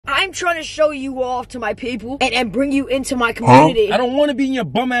I'm trying to show you off to my people and bring you into my community. Huh? I don't want to be in your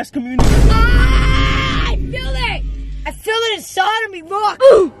bum-ass community. Ah, I feel it! I feel it inside of me, look!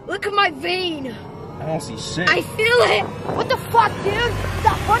 Ooh, look at my vein! I don't see shit. I feel it! What the fuck, dude?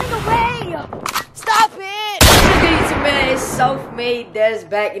 Stop running away! Stop it! Man, it's self-made Des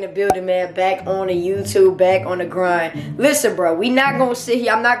back in the building, man. Back on the YouTube, back on the grind. Listen, bro, we not gonna sit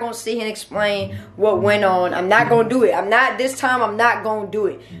here. I'm not gonna sit here and explain what went on. I'm not gonna do it. This time I'm not gonna do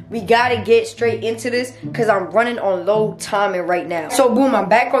it. We gotta get straight into this because I'm running on low timing right now. So boom, I'm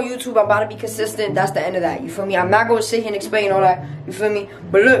back on YouTube. I'm about to be consistent. That's the end of that. You feel me? I'm not gonna sit here and explain all that. You feel me?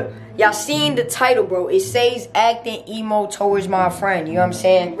 But look, y'all seen the title, bro. It says acting emo towards my friend. You know what I'm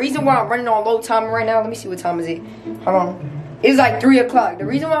saying? Reason why I'm running on low timing right now. Let me see what time is it. Hold on. It's like 3 o'clock. The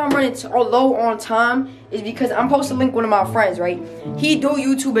reason why I'm running low on time is because I'm supposed to link one of my friends, right? He do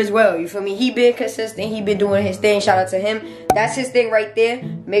YouTube as well, you feel me? He been consistent. He been doing his thing. Shout out to him. That's his thing right there.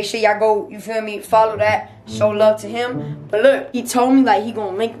 Make sure y'all go, you feel me, follow that. Show love to him. But look, he told me like he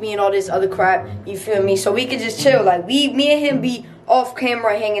gonna link me and all this other crap, you feel me? So we can just chill. Like me and him be off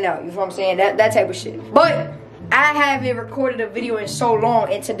camera hanging out, you feel what I'm saying? That type of shit. But I haven't recorded a video in so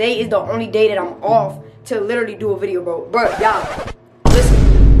long, and today is the only day that I'm off to literally do a video, bro. Bro, y'all,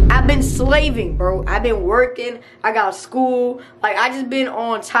 listen, I've been slaving, bro. I've been working. I got school. Like, I just been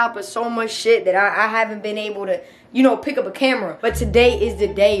on top of so much shit that I haven't been able to, you know, pick up a camera. But today is the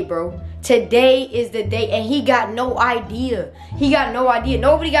day, bro. Today is the day, and he got no idea. He got no idea.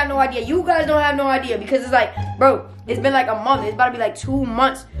 Nobody got no idea. You guys don't have no idea because it's like, bro, it's been like a month. It's about to be like 2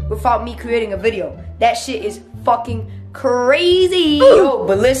 months without me creating a video. That shit is fucking crazy. Yo,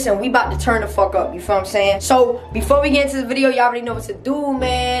 but listen, we about to turn the fuck up, you feel what I'm saying? So, before we get into the video, y'all already know what to do,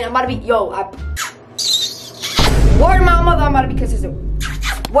 man. I'm about to be, word to my mother, I'm about to be consistent.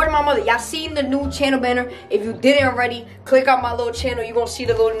 Word to my mother, y'all seen the new channel banner? If you didn't already, click on my little channel. You're gonna see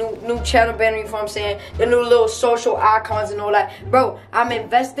the little new channel banner, you feel what I'm saying? The new little social icons and all that. Bro, I'm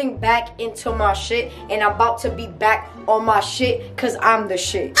investing back into my shit, and I'm about to be back on my shit, cause I'm the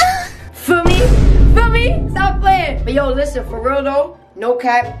shit. Feel me? Feel me? Stop playing. But yo, listen, for real though, no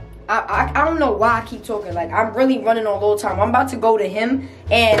cap. I don't know why I keep talking. Like, I'm really running on low time. I'm about to go to him,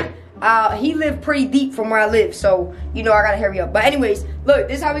 and he lived pretty deep from where I live, so you know I gotta hurry up. But anyways, look,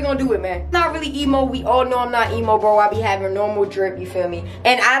 this is how we gonna do it, man. Not really emo. We all know I'm not emo, bro. I be having normal drip, you feel me?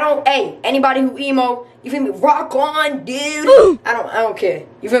 And I don't, hey, anybody who emo, you feel me? Rock on, dude. I don't care.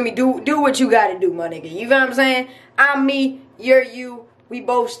 You feel me? Do what you gotta do, my nigga. You feel what I'm saying? I'm me, you're you. We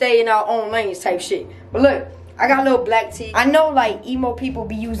both stay in our own lanes type shit. But look, I got a little black tee. I know like emo people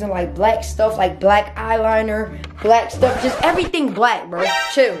be using like black stuff, like black eyeliner, black stuff, just everything black, bro.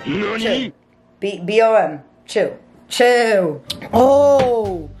 Chill, chill. B-O-M, chill, chill.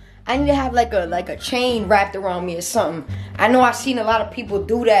 Oh, I need to have like a chain wrapped around me or something. I know I've seen a lot of people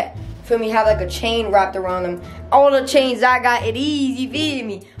do that. Feel me? Have like a chain wrapped around them. All the chains I got, it easy, feel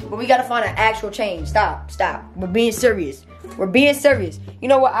me? But we gotta find an actual chain. Stop. We're being serious. We're being serious. You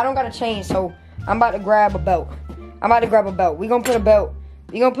know what? I don't got a chain, so I'm about to grab a belt. We gonna put a belt.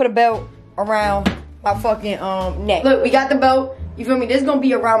 We gonna put a belt around my fucking neck. Look, we got the belt. You feel me? This is gonna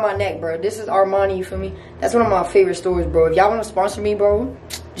be around my neck, bro. This is Armani, you feel me? That's one of my favorite stores, bro. If y'all wanna sponsor me, bro,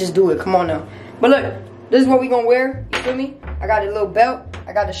 just do it. Come on now. But look, this is what we gonna wear. You feel me? I got a little belt.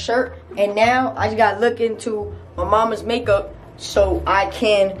 I got a shirt. And now I just gotta look into my mama's makeup so I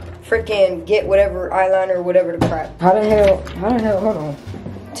can freaking get whatever eyeliner or whatever the crap. How the hell, hold on.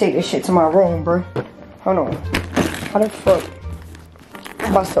 Take this shit to my room, bro. Hold on. How the fuck?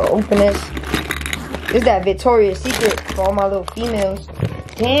 I'm about to open this. This is that Victoria's Secret for all my little females.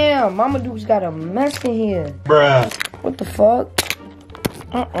 Damn, Mama Dude's got a mess in here. Bruh. What the fuck?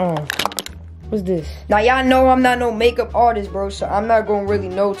 What's this? Now, y'all know I'm not no makeup artist, bro, so I'm not gonna really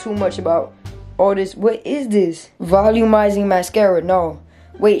know too much about all this. What is this? Volumizing mascara. No.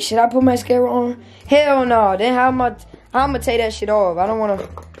 Wait, should I put mascara on? Hell no. Then how am I gonna take that shit off? I don't wanna.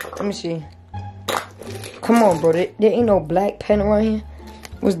 Let me see. Come on, bro. There ain't no black pen around here.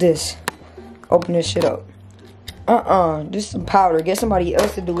 What's this? Open this shit up. This is some powder. Get somebody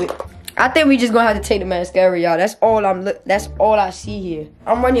else to do it. I think we just gonna have to take the mascara, y'all. That's all I see here.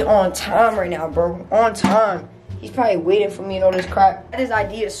 I'm running on time right now, bro. On time. He's probably waiting for me and all this crap. I had this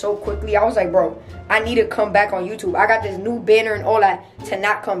idea so quickly. I was like, bro, I need to come back on YouTube. I got this new banner and all that. To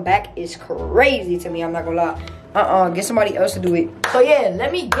not come back is crazy to me. I'm not gonna lie. Get somebody else to do it. So yeah,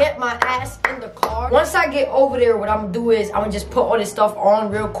 let me get my ass in the car. Once I get over there, what I'm gonna do is I'm gonna just put all this stuff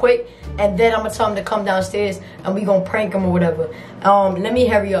on real quick, and then I'm gonna tell him to come downstairs and we gonna prank him or whatever. Let me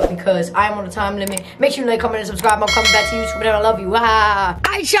hurry up because I'm on a time limit. Make sure you like, comment, and subscribe. I'm coming back to YouTube, and I love you.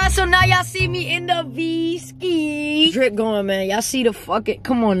 Alright, y'all, so now y'all see me in the V-ski. Drip going, man. Y'all see the fucking,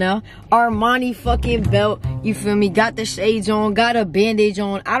 come on now. Armani fucking belt, you feel me? Got the shades on, got a bandage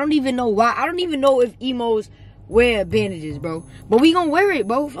on. I don't even know why. I don't even know if emos wear bandages, bro. But we gonna wear it,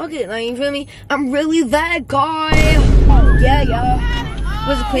 bro. Fuck it, like, you feel me? I'm really that guy. Yeah, yeah.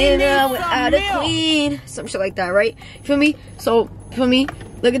 Was a cleaner without a queen. Some shit like that, right? You feel me? So, you feel me?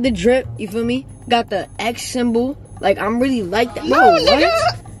 Look at the drip, you feel me? Got the X symbol. Like, I'm really like that. Bro,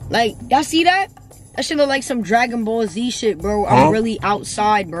 what? Like, y'all see that? That shit look like some Dragon Ball Z shit, bro. I'm really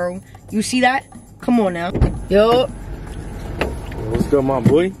outside, bro. You see that? Come on now. Yo. What's good, my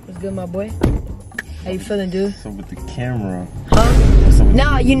boy? What's good, my boy? How you feeling, dude? What's up with the camera? Huh?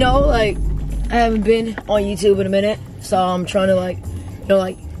 Nah, you know, like, I haven't been on YouTube in a minute, so I'm trying to, like, you know,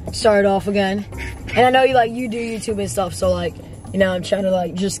 like, start off again. And I know you do YouTube and stuff, so, like, you know, I'm trying to,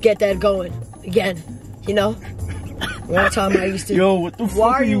 like, just get that going again, you know? One time I used to. Yo, what the fuck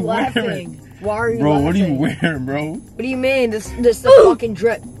are you laughing? Why are you bro, laughing? what are you wearing, bro? What do you mean? This is the fucking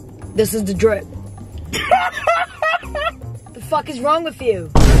drip. This is the drip. The fuck is wrong with you?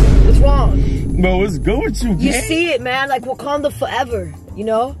 What's wrong? Bro, what's good with you, You gang? see it, man. Like Wakanda forever, you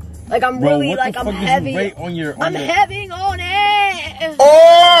know? Like, I'm bro, really, what like, the I'm fuck heavy. Is you on your, I'm heavy on it.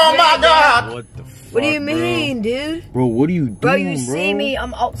 Oh, my God. What the fuck, What do you mean, dude? Bro, what are you doing, bro? You see me?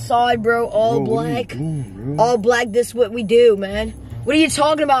 I'm outside, bro. All black. What are you doing, bro? All black. This is what we do, man. What are you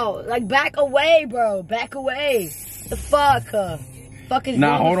talking about? Like, back away, bro. Back away. The fuck? Fuck is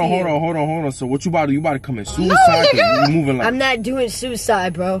nah, wrong hold on. So what you about to do? You about to commit suicide? No, you moving like... I'm not doing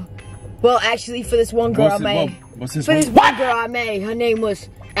suicide, bro. Well, actually, for this one girl I made. Her name was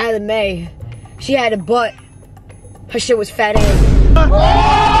Ellen May. She had a butt. Her shit was fat ass.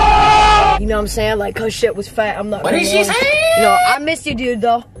 You know what I'm saying? Like, her shit was fat. I'm not. What did she say? You know, I miss you, dude,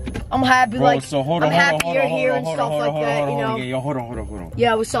 though. I'm happy, bro, like, so I'm happy you're here and stuff like that, you know? Yo, hold on.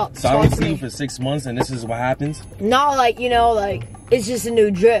 Yeah, what's up? So I don't see you for 6 months and this is what happens? No, like, you know, like, it's just a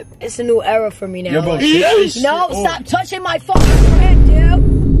new drip. It's a new era for me now. Yo, bro, like, stop touching my fucking friend,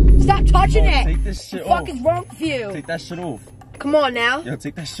 dude. Stop touching it. Take this shit off. What the fuck is wrong with you? Take that shit off. Come on now. Yo,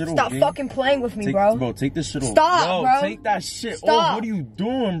 take that shit off. Stop fucking playing with me, bro. Bro, take this shit off. Stop, bro. Take that shit off. What are you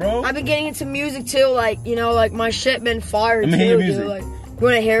doing, bro? I've been getting into music too, like, you know, like, my shit been fired too, dude. Like, you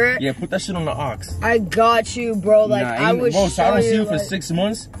wanna hear it? Yeah, put that shit on the aux. I got you, bro. Like, nah, I was. Bro, so I don't see you for like, 6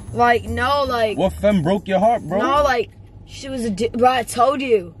 months? Like, no, like. What femme broke your heart, bro? No, like, she was a. Bro, I told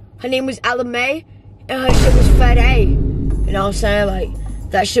you. Her name was Ella May, and her shit was Fat A. You know what I'm saying? Like,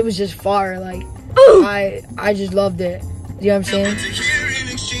 that shit was just fire. Like, I just loved it. You know what I'm saying?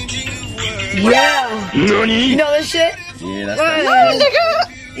 Yeah. You know this shit? Yeah, that's that.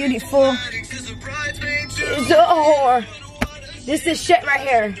 Beautiful. It's a whore. This is shit right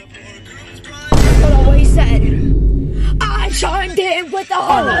here. Hold on, what he said. I chimed in with the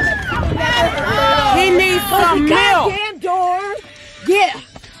whole. He needs some milk. Goddamn door. Yeah.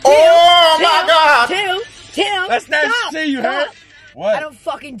 Oh my God. Tim. That's not shit you heard. What? I don't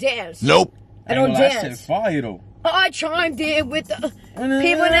fucking dance. Nope. I don't dance. That shit fire though. I chimed in with the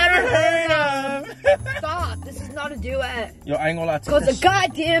people never heard of. Stop. This is not a duet. Yo, I ain't gonna lie. Close the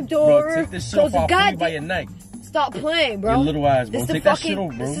goddamn door. Bro, take this shit off by your neck. Stop playing, bro. Your little ass, bro. Take that shit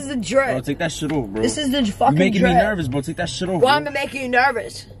off, bro. This is the drip. Bro, take that shit off, bro. This is the fucking You're making drip. me nervous, bro. Take that shit off, Why bro. am I making you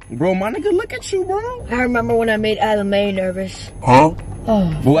nervous? Bro, my nigga, look at you, bro. I remember when I made Ella May nervous. Huh?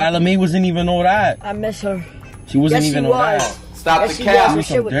 Oh. Bro, Ella May wasn't even all that. I miss her. She wasn't even all that. Stop the cap.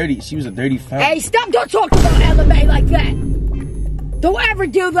 She was a dirty femme. Hey, stop! Don't talk about Ella May like that. Don't ever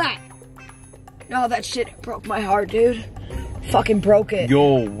do that. No, that shit broke my heart, dude. Fucking broke it.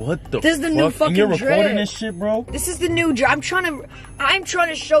 Yo, what the fuck? This is the new fucking drip. You're recording drip. this shit, bro? This is the new drip. I'm trying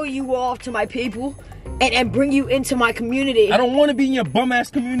to show you off to my people and bring you into my community. I don't want to be in your bum ass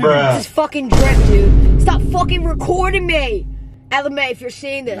community. This is fucking drip, dude. Stop fucking recording me. Ella May, if you're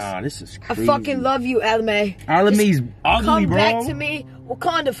seeing this. Nah, this is crazy. I fucking love you, Ella May. Ella May's ugly, bro. Come back to me.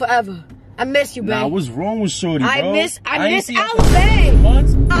 Wakanda forever. I miss you, babe. Nah, what's wrong with Shorty, bro? I miss Ella May.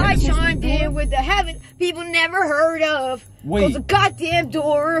 I chimed in in with the heaven people never heard of. Wait. Close the goddamn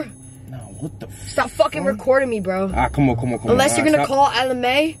door. Nah, what the fuck? Stop fucking recording me, bro. Come on. Unless you're gonna call Ella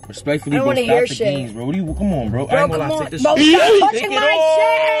May. Respectfully, I don't want to hear shit. Games, bro. Come on, bro. Bro, I ain't gonna come lie, on. take this Bro, shit. stop touching my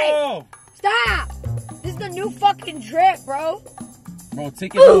shit. Stop. This is the new fucking drip, bro. Bro,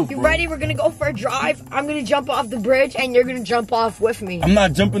 take it off, bro. You ready? We're gonna go for a drive. I'm gonna jump off the bridge and you're gonna jump off with me. I'm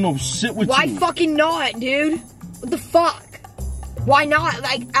not jumping off shit with you. Why fucking not, dude? What the fuck? Why not?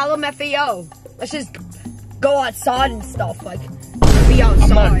 Like, LMFAO. Let's just go outside and stuff. Like, be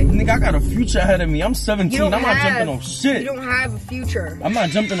outside. Nigga, I got a future ahead of me. I'm 17. I'm not jumping on shit. You don't have a future. I'm not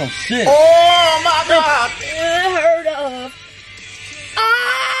jumping on shit. Oh my God! Heard of.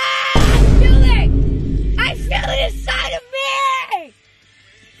 Ah! I feel it! I feel it inside of me!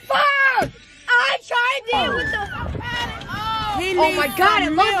 Fuck! I tried it with the... Oh my God, I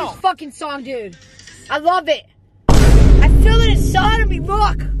love this fucking song, dude. I love it. I feel it inside of me,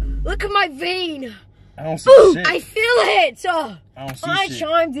 look at my vein. I don't see shit. I feel it. I don't see I shit.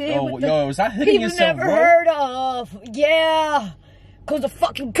 chimed in with is that hitting people yourself, never bro? heard of. Yeah. Close the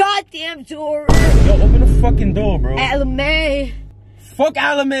fucking goddamn door. Yo, open the fucking door, bro. Alame. Fuck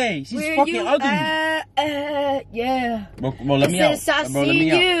Alame. She's fucking ugly. Yeah. Bro, let me out. Since I Bro, let seen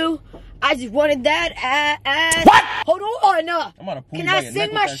me out. you, I just wanted that ass. What? Hold on. I'm about to pull Can you by I your sing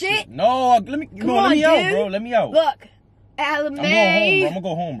neck my with that shit? No, let me out, bro. Let me out. Look, Alame. I'm gonna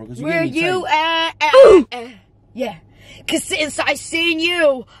go home, bro. Because you Where gave me you tight. at? Yeah. Cause since I seen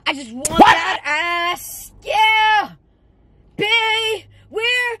you, I just want that ass. Yeah. Babe,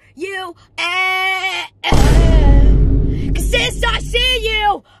 where you at? Cause since I seen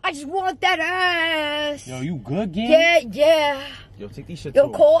you, I just want that ass. Yo, you good, gang? Yeah. Yo, take these shit Yo,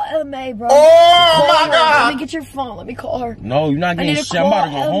 too. call LMA, bro. Oh my God! Let me get your phone. Let me call her. No, you're not getting need to shit. I'm about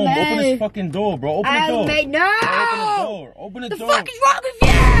to go call home. LMA. Open this fucking door, bro. Open the door. LMA, no! Open the door. Open the door. The fuck is wrong with you?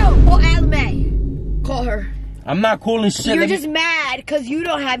 Call LMA. Call her. I'm not calling shit. You're just mad because you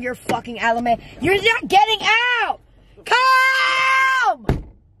don't have your fucking LMA. You're not getting out. Come!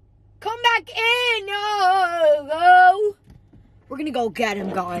 Come back in. No. We're gonna go get him,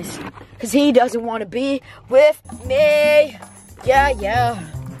 guys. Because he doesn't want to be with me. Yeah.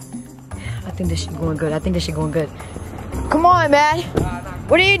 I think this shit going good. Come on, man.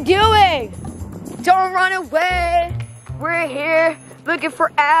 What are you doing? Don't run away. We're here looking for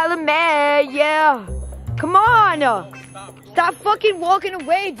Alame. Yeah. Come on. Stop fucking walking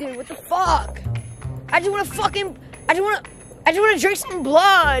away, dude. What the fuck? I just want to drink some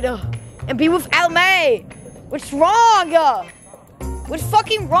blood and be with Alame. What's wrong? What's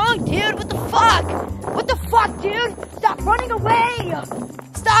fucking wrong, dude? What the fuck? What the fuck, dude? Stop running away.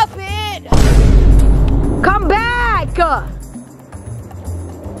 Stop it. Come back.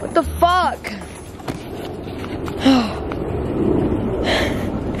 What the fuck?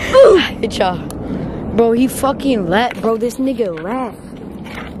 It's bro, he fucking left. Bro, this nigga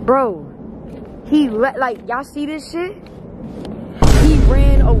left. Bro, he left. Like, y'all see this shit? He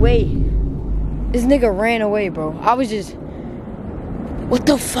ran away. This nigga ran away, bro. I was just... What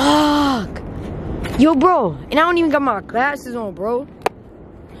the fuck? Yo, bro. And I don't even got my glasses on, bro.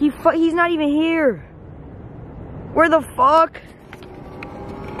 He's not even here. Where the fuck?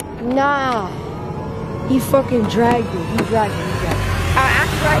 Nah. He fucking dragged it. He dragged it. I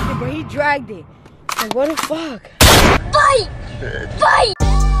dragged it, but he dragged it. Like, what the fuck? Fight!